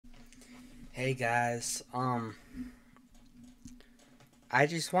Hey guys, I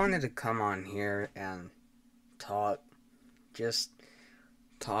just wanted to come on here and talk, just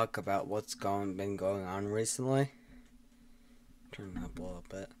talk about been going on recently. Turn it up a little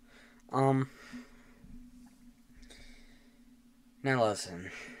bit. Um, Now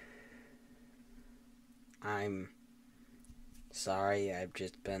listen, I'm sorry.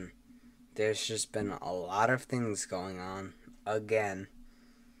 There's just been a lot of things going on. Again,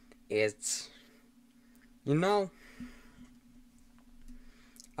 it's, you know,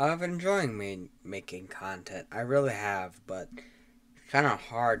 I've enjoying making content. I really have, but kind of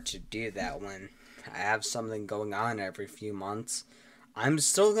hard to do that when I have something going on every few months. I'm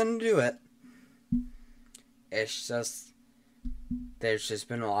still gonna do it. It's just there's just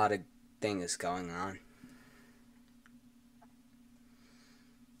been a lot of things going on,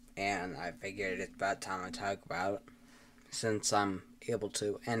 and I figured it's about time I talk about it since I'm able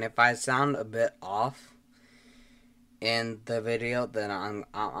to. And if I sound a bit off in the video, then I'm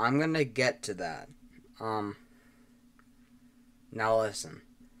gonna get to that. Um, Now listen,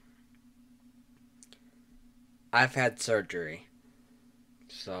 I've had surgery,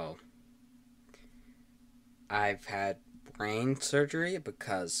 so I've had brain surgery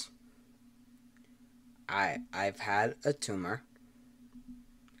because I've had a tumor,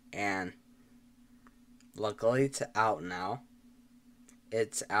 and luckily it's out now.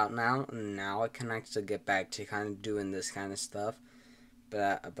 It's out now, and now I can actually get back to kind of doing this kind of stuff.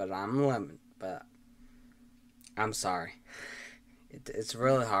 But I'm sorry. It's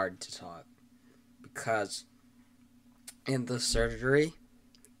really hard to talk because in the surgery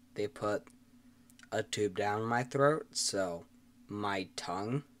they put a tube down my throat, so my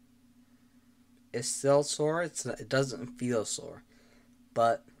tongue is still sore. It doesn't feel sore,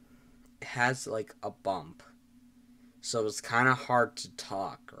 but it has like a bump, so it's kind of hard to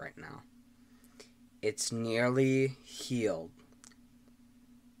talk right now. It's nearly healed,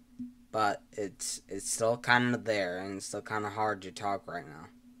 but it's still kind of there, and it's still kind of hard to talk right now.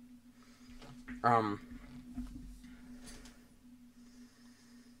 Um,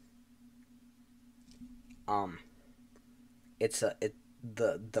 um, it's a it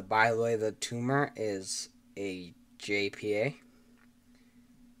the by the way, the tumor is a JPA.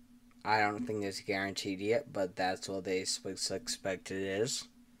 I don't think it's guaranteed yet, but that's what they suspect it is.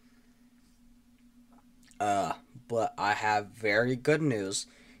 But I have very good news.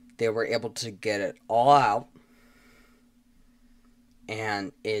 They were able to get it all out,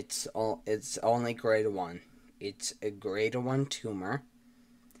 and it's only grade 1. It's a grade 1 tumor,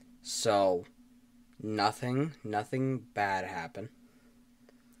 so nothing bad happened.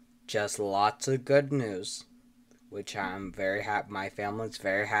 Just lots of good news, which I'm very happy. My family's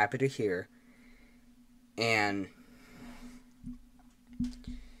very happy to hear, and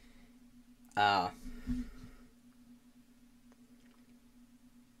uh,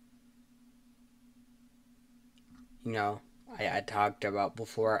 you know, I talked about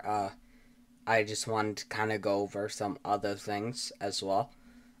before. I just wanted to kind of go over some other things as well.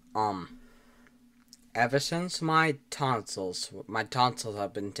 Um, Ever since my tonsils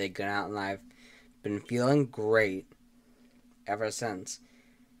have been taken out, and I've been feeling great ever since.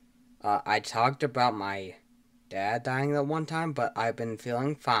 I talked about my dad dying that one time, but I've been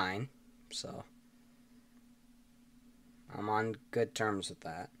feeling fine, so I'm on good terms with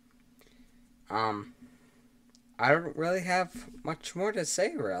that. Um, I don't really have much more to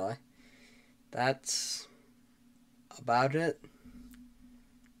say, really. That's about it.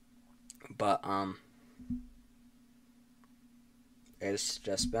 But, it's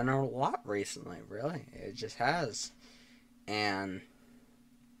just been a lot recently, really. It just has. And,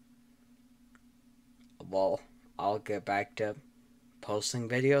 well, I'll get back to posting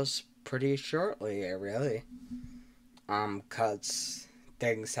videos pretty shortly, really. 'Cause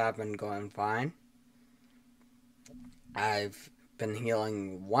things have been going fine. I've been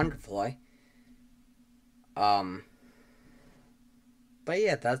healing wonderfully. Um, but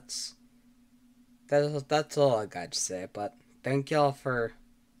yeah, that's all I got to say. But thank y'all for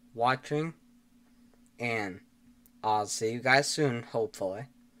watching, and I'll see you guys soon, hopefully.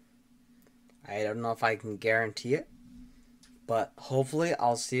 I don't know if I can guarantee it, but hopefully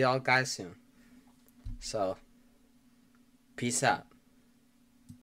I'll see y'all guys soon. So, peace out.